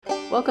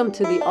Welcome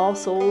to the All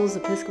Souls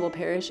Episcopal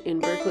Parish in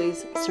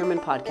Berkeley's Sermon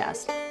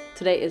Podcast.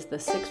 Today is the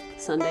 6th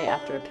Sunday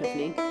after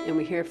Epiphany, and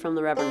we hear from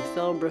the Reverend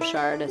Phil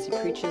Brochard as he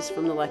preaches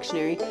from the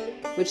lectionary,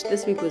 which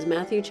this week was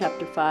Matthew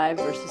chapter 5,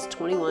 verses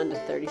 21 to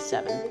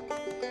 37.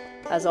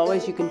 As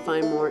always, you can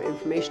find more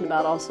information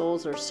about All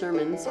Souls or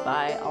sermons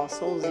by All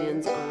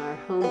Soulsians on our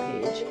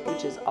homepage,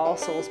 which is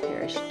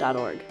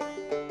allsoulsparish.org.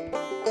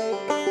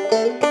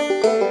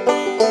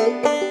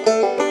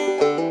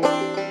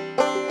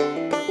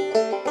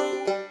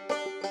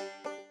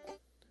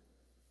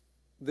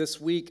 This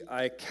week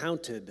I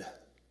counted.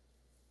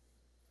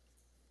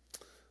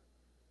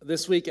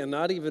 This week, and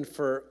not even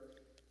for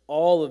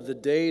all of the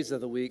days of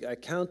the week, I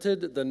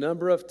counted the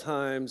number of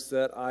times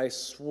that I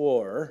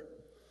swore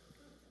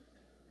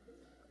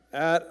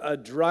at a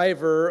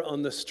driver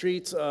on the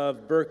streets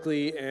of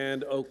Berkeley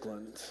and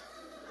Oakland.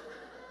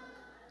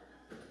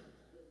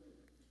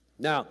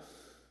 Now,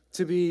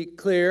 to be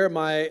clear,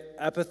 my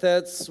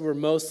epithets were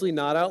mostly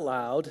not out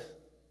loud,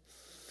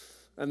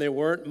 and they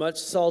weren't much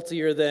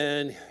saltier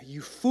than,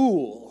 "You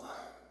fool."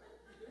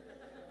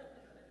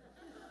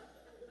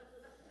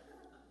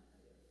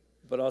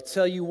 But I'll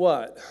tell you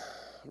what,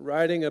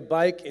 riding a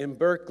bike in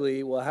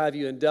Berkeley will have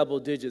you in double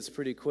digits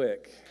pretty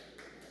quick.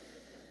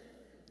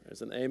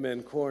 There's an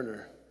amen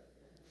corner.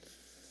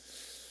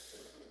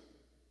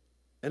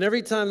 And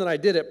every time that I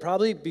did it,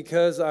 probably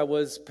because I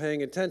was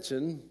paying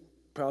attention,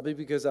 probably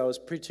because I was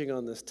preaching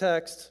on this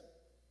text,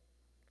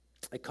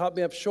 it caught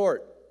me up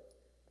short.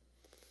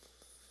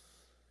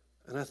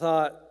 And I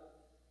thought,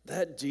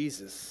 that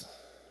Jesus,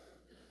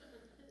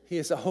 he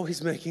is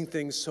always making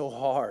things so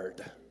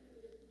hard.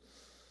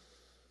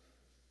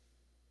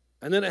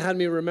 And then it had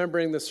me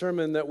remembering the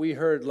sermon that we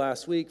heard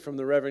last week from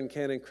the Reverend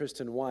Canon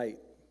Kristen White,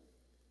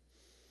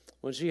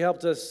 when she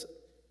helped us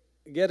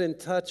get in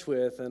touch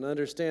with and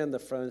understand the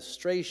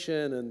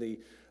frustration and the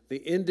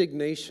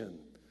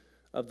indignation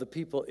of the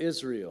people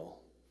Israel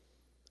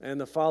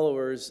and the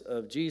followers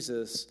of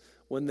Jesus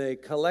when they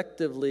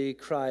collectively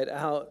cried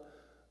out,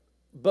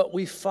 "But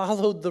we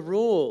followed the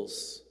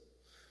rules.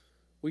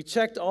 We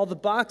checked all the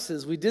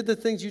boxes. We did the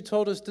things you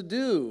told us to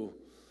do."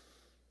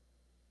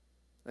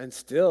 And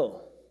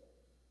still,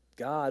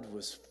 God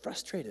was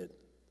frustrated.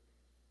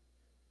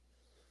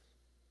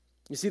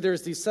 You see,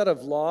 there's these set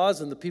of laws,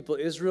 and the people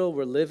Israel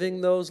were living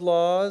those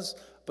laws,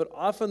 but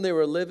often they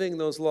were living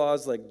those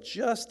laws like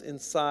just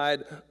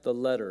inside the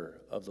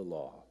letter of the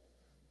law.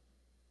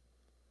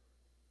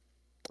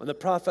 And the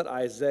prophet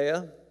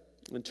Isaiah,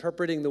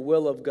 interpreting the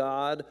will of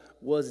God,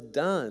 was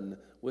done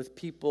with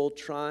people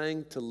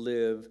trying to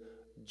live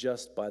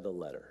just by the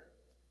letter.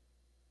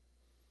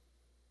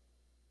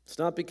 It's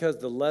not because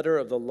the letter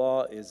of the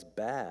law is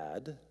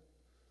bad,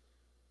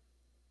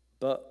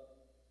 but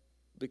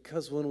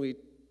because when we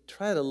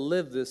try to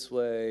live this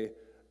way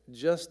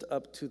just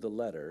up to the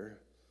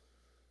letter,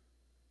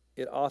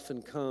 it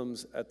often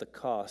comes at the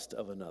cost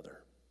of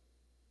another.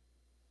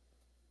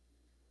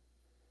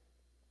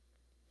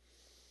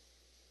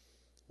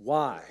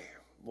 Why?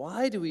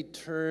 Why do we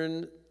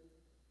turn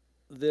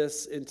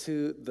this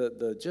into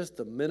just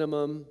the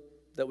minimum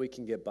that we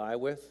can get by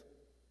with?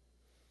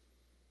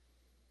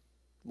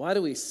 Why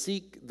do we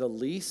seek the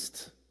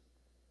least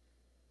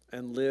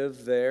and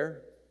live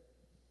there?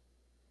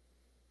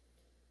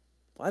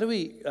 Why do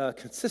we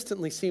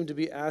consistently seem to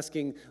be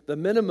asking the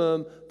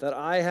minimum that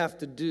I have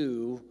to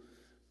do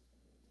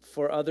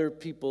for other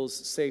people's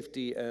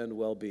safety and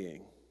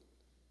well-being?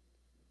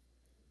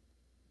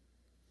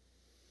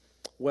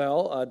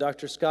 Well,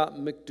 Dr. Scott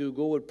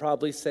McDougall would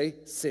probably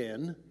say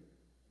sin,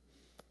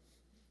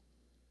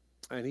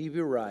 and he'd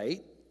be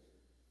right.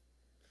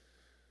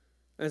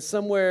 And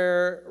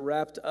somewhere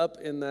wrapped up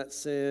in that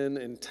sin,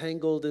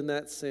 entangled in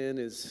that sin,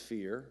 is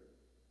fear.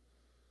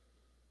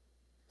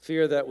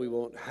 Fear that we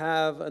won't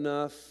have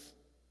enough,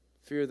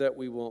 fear that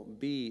we won't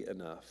be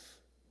enough,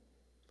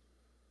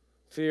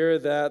 fear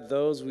that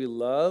those we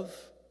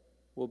love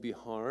will be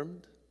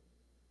harmed,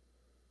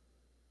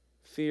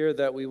 fear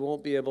that we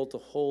won't be able to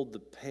hold the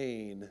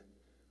pain,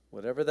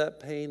 whatever that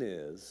pain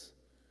is,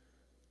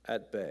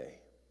 at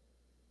bay.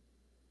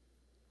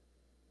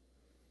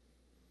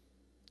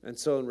 And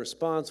so in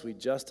response, we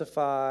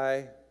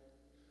justify,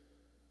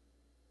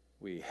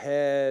 we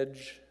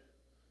hedge,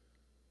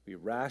 we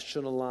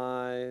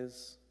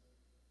rationalize.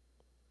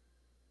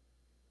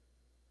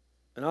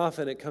 And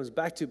often it comes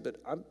back to,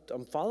 but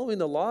I'm following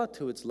the law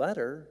to its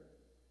letter.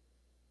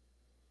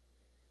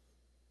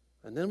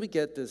 And then we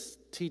get this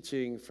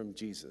teaching from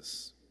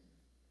Jesus,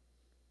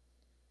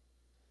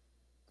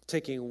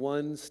 taking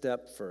one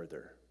step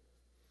further,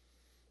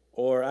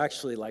 or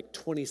actually like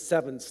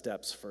 27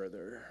 steps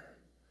further.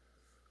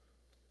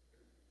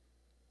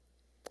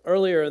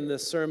 Earlier in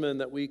this sermon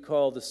that we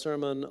call the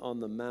Sermon on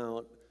the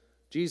Mount,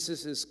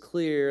 Jesus is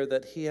clear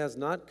that he has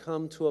not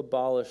come to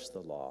abolish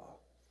the law,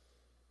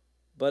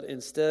 but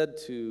instead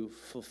to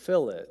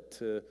fulfill it,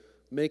 to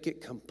make it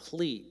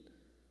complete.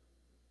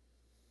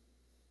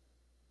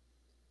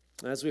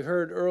 As we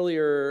heard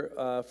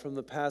earlier from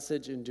the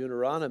passage in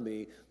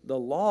Deuteronomy, the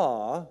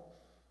law,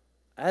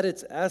 at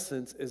its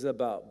essence, is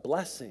about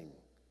blessing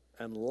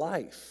and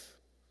life.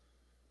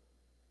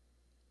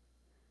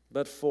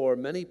 But for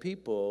many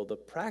people, the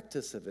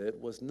practice of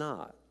it was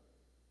not.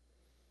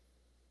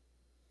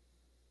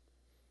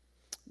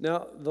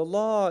 Now, the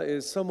law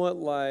is somewhat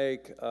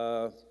like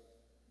a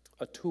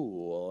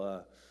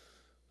tool,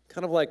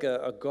 kind of like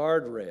a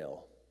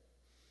guardrail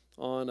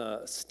on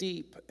a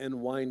steep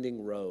and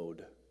winding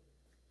road.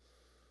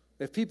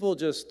 If people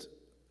just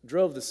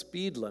drove the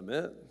speed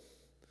limit,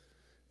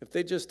 if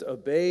they just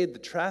obeyed the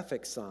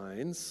traffic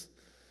signs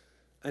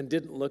and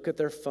didn't look at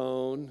their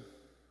phone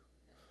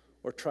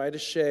or try to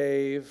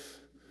shave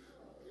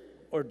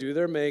or do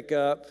their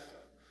makeup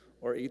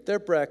or eat their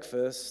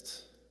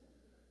breakfast,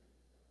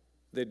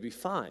 they'd be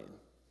fine.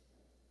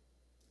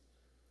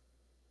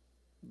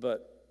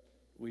 But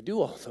we do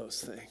all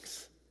those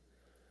things.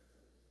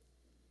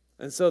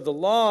 And so the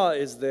law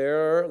is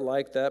there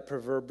like that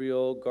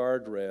proverbial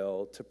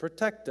guardrail to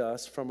protect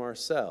us from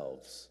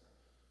ourselves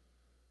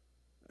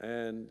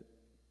and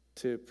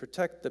to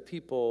protect the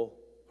people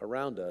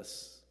around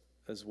us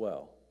as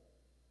well.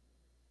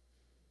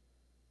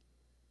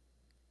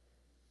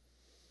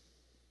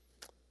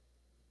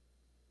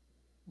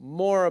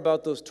 More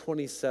about those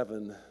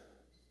 27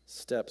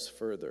 steps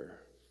further.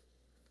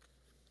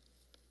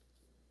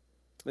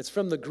 It's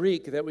from the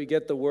Greek that we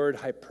get the word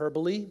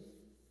hyperbole.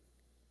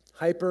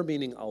 Hyper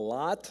meaning a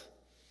lot,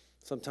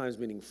 sometimes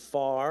meaning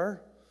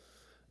far,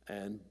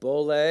 and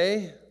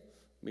bole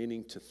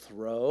meaning to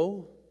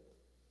throw.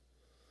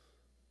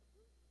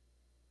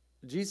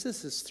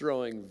 Jesus is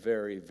throwing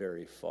very,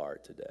 very far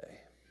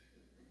today.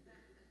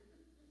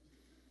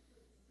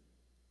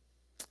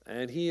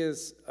 And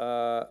he's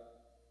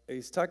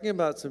talking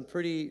about some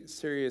pretty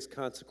serious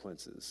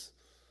consequences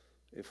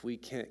if we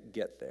can't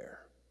get there.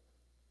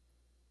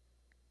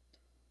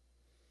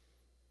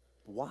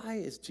 Why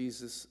is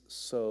Jesus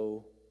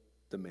so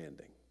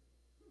demanding?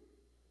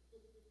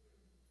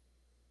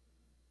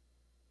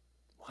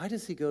 Why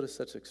does he go to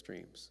such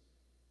extremes?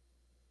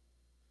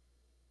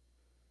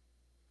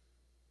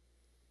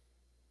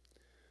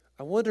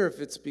 I wonder if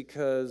it's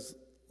because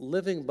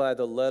living by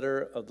the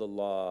letter of the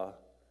law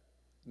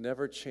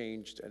never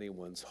changed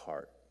anyone's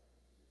heart.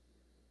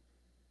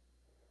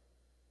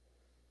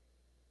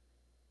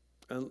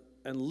 And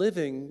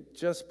living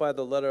just by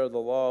the letter of the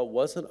law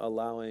wasn't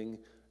allowing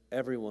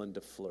everyone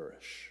to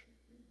flourish.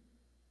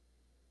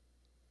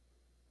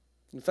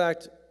 In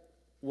fact,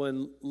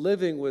 when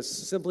living was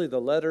simply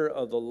the letter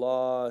of the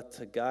law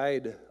to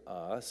guide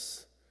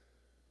us,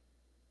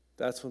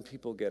 that's when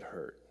people get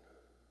hurt.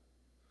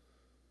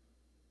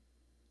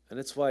 And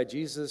it's why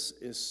Jesus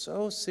is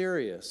so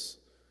serious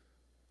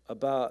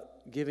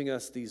about giving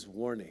us these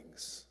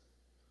warnings.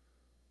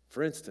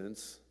 For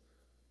instance,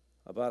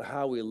 about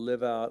how we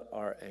live out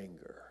our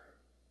anger.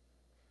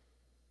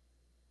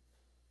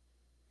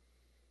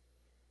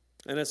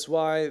 And it's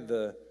what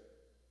the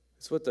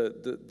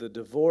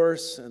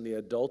divorce and the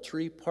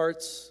adultery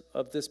parts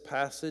of this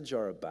passage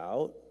are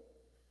about.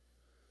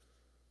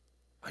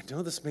 I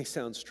know this may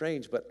sound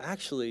strange, but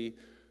actually,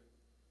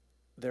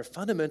 they're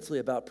fundamentally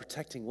about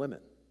protecting women.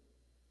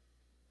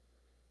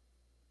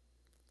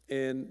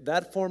 In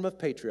that form of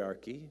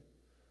patriarchy,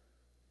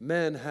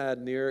 men had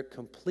near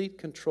complete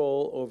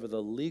control over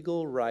the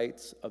legal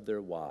rights of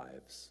their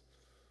wives,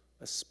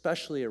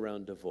 especially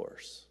around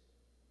divorce.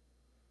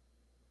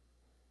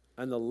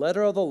 And the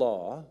letter of the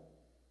law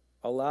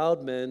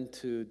allowed men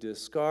to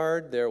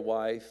discard their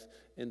wife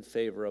in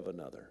favor of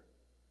another.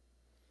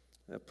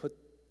 And it put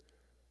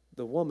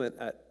the woman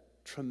at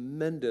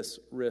tremendous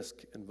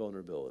risk and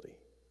vulnerability.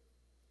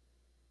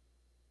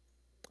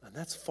 And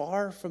that's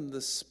far from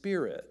the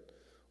spirit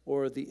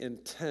or the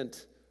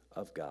intent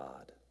of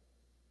God.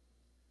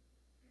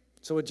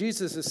 So what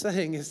Jesus is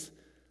saying is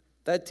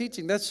that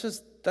teaching, that's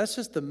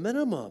just the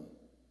minimum.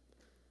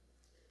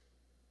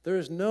 There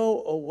is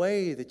no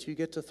way that you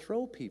get to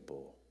throw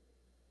people.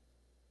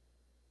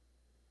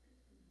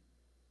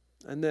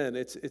 And then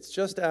it's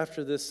just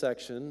after this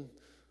section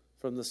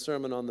from the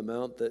Sermon on the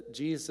Mount that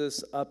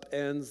Jesus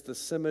upends the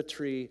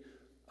symmetry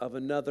of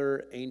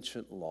another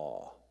ancient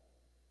law.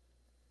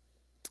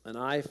 An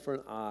eye for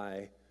an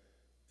eye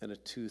and a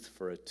tooth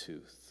for a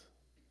tooth.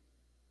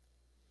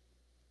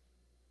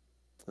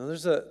 Now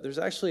there's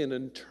actually an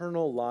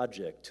internal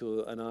logic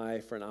to an eye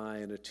for an eye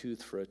and a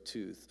tooth for a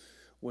tooth.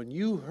 When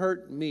you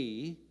hurt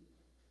me,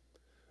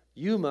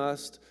 you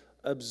must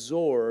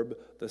absorb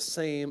the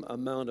same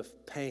amount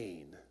of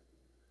pain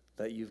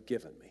that you've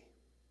given me.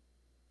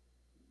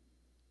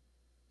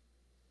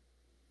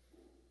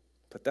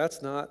 But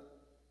that's not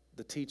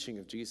the teaching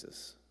of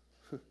Jesus.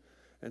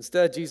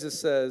 Instead, Jesus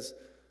says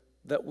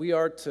that we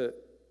are to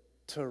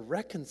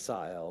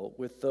reconcile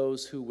with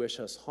those who wish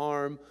us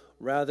harm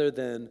rather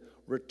than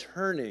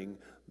returning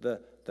the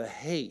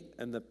hate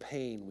and the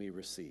pain we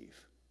receive.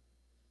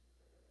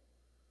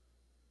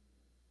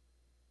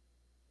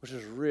 Which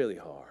is really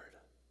hard.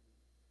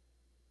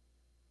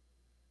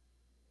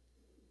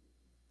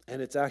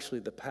 And it's actually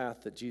the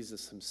path that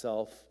Jesus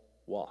himself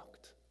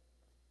walked.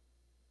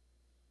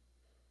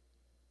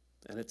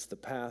 And it's the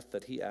path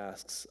that he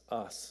asks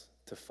us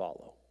to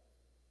follow.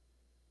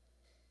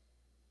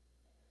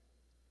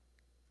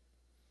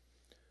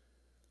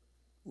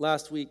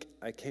 Last week,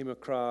 I came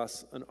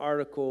across an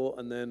article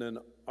and then an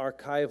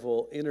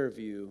archival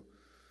interview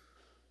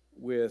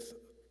with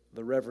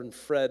the Reverend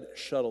Fred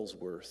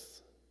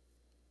Shuttlesworth.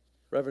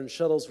 Reverend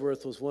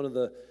Shuttlesworth was one of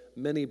the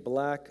many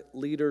black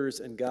leaders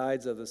and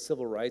guides of the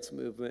civil rights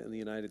movement in the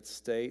United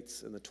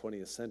States in the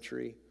 20th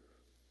century.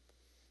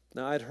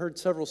 Now, I'd heard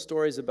several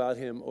stories about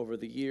him over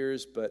the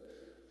years, but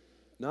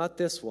not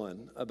this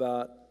one,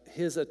 about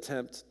his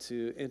attempt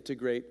to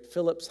integrate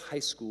Phillips High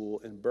School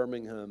in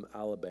Birmingham,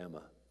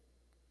 Alabama.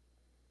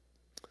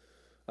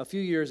 A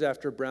few years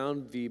after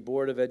Brown v.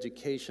 Board of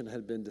Education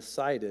had been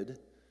decided,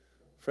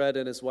 Fred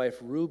and his wife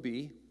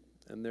Ruby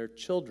and their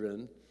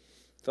children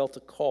felt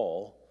a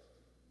call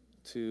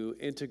to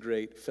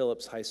integrate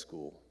Phillips High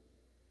School.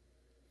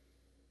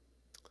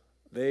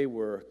 They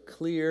were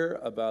clear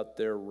about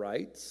their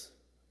rights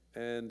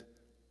and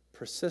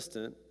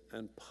persistent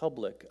and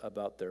public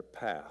about their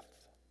path.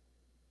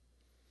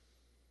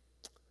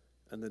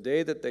 And the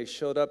day that they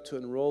showed up to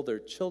enroll their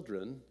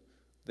children,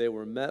 they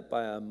were met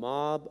by a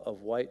mob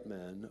of white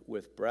men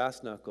with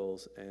brass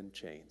knuckles and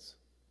chains.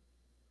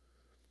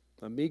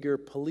 A meager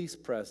police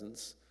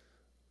presence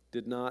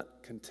did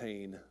not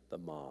contain the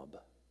mob.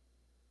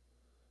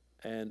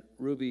 And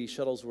Ruby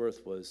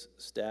Shuttlesworth was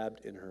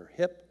stabbed in her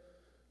hip,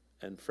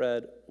 and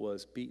Fred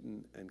was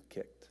beaten and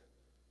kicked.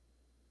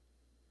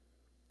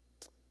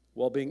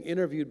 While being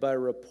interviewed by a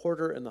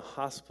reporter in the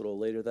hospital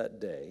later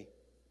that day,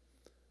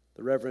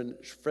 the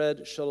Reverend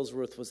Fred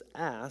Shuttlesworth was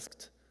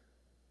asked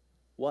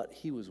what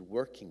he was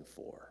working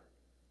for.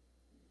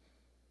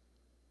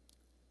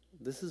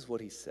 This is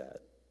what he said.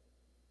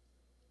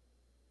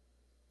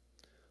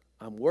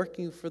 "I'm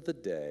working for the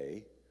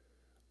day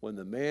when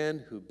the man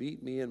who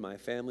beat me and my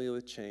family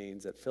with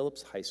chains at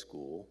Phillips High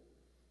School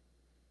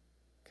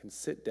can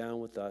sit down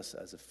with us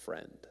as a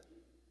friend."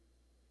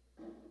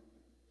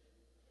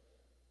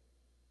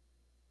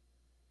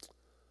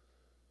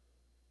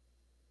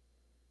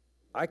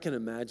 I can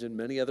imagine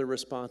many other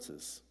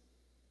responses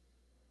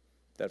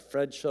that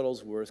Fred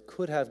Shuttlesworth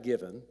could have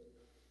given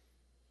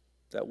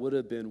that would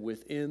have been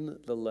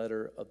within the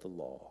letter of the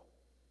law.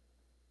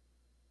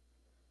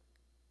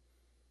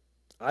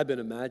 I've been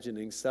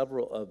imagining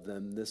several of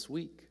them this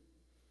week.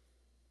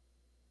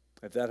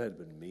 If that had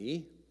been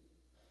me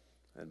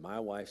and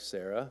my wife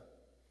Sarah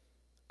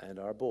and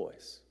our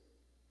boys.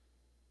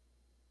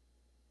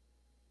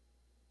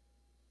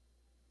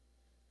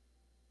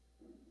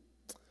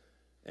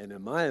 And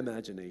in my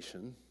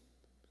imagination,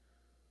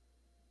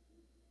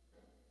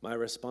 my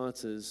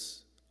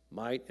responses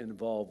might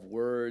involve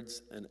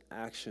words and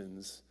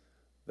actions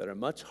that are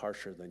much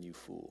harsher than "you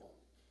fool."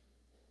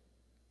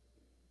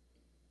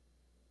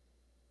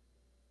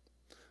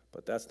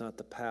 But that's not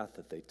the path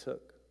that they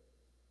took.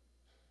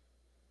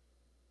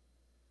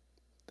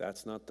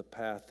 That's not the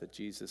path that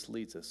Jesus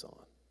leads us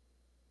on.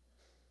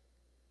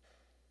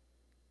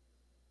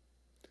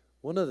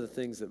 One of the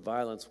things that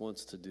violence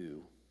wants to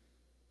do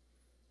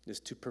is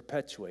to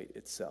perpetuate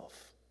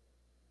itself.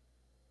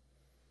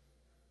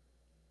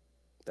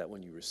 That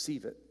when you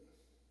receive it,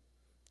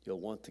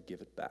 you'll want to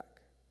give it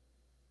back.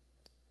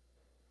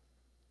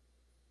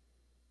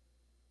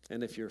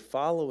 And if you're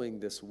following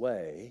this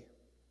way,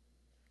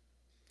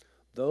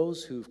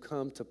 those who've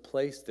come to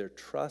place their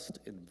trust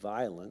in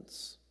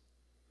violence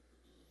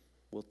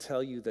will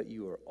tell you that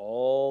you are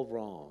all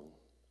wrong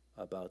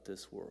about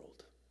this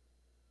world.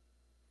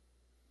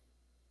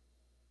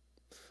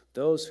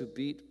 Those who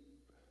beat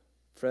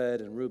Fred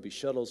and Ruby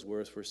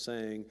Shuttlesworth were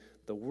saying,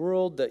 the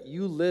world that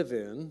you live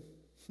in,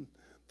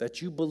 that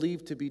you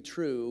believe to be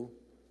true,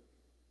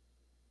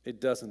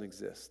 it doesn't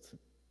exist.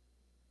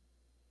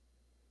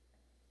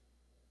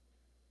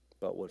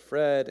 But what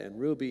Fred and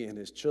Ruby and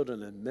his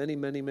children and many,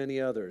 many,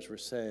 many others were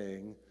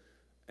saying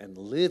and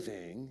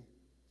living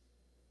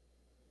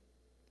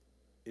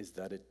is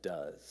that it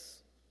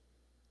does.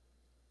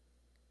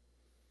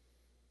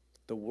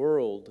 The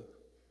world,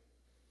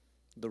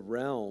 the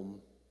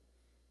realm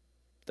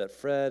that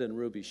Fred and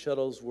Ruby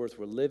Shuttlesworth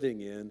were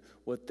living in,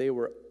 where they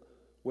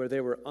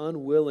were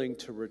unwilling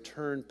to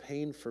return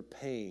pain for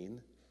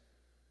pain,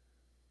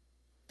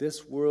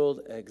 this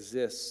world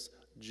exists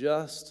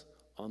just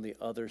on the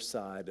other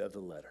side of the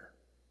letter.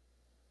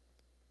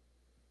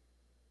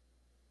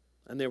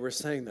 And they were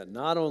saying that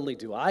not only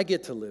do I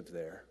get to live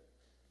there,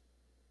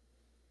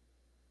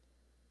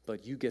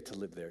 but you get to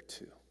live there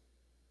too.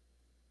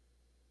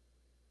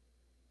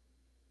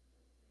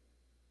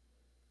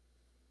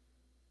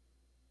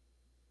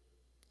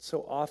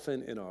 So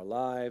often in our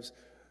lives,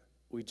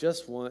 we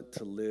just want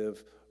to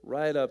live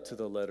right up to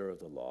the letter of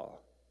the law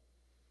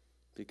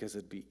because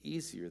it'd be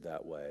easier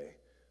that way,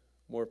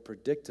 more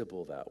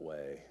predictable that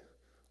way,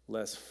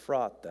 less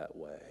fraught that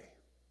way.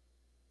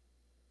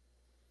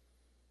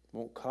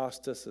 Won't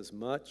cost us as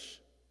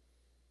much,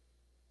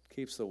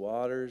 keeps the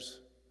waters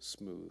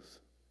smooth.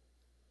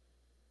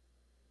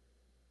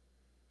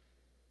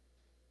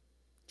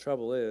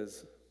 Trouble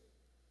is,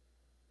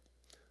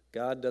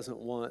 God doesn't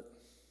want,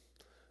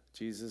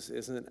 Jesus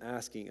isn't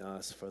asking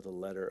us for the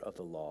letter of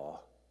the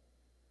law.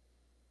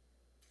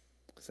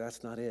 Because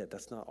that's not it.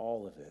 That's not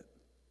all of it.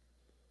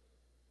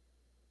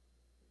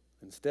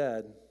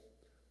 Instead,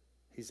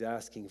 he's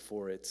asking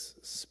for its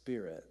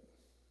spirit,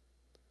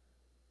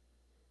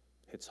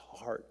 its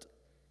heart.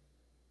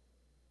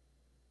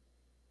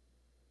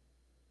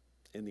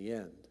 In the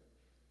end,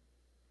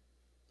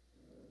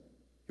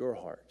 your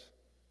heart.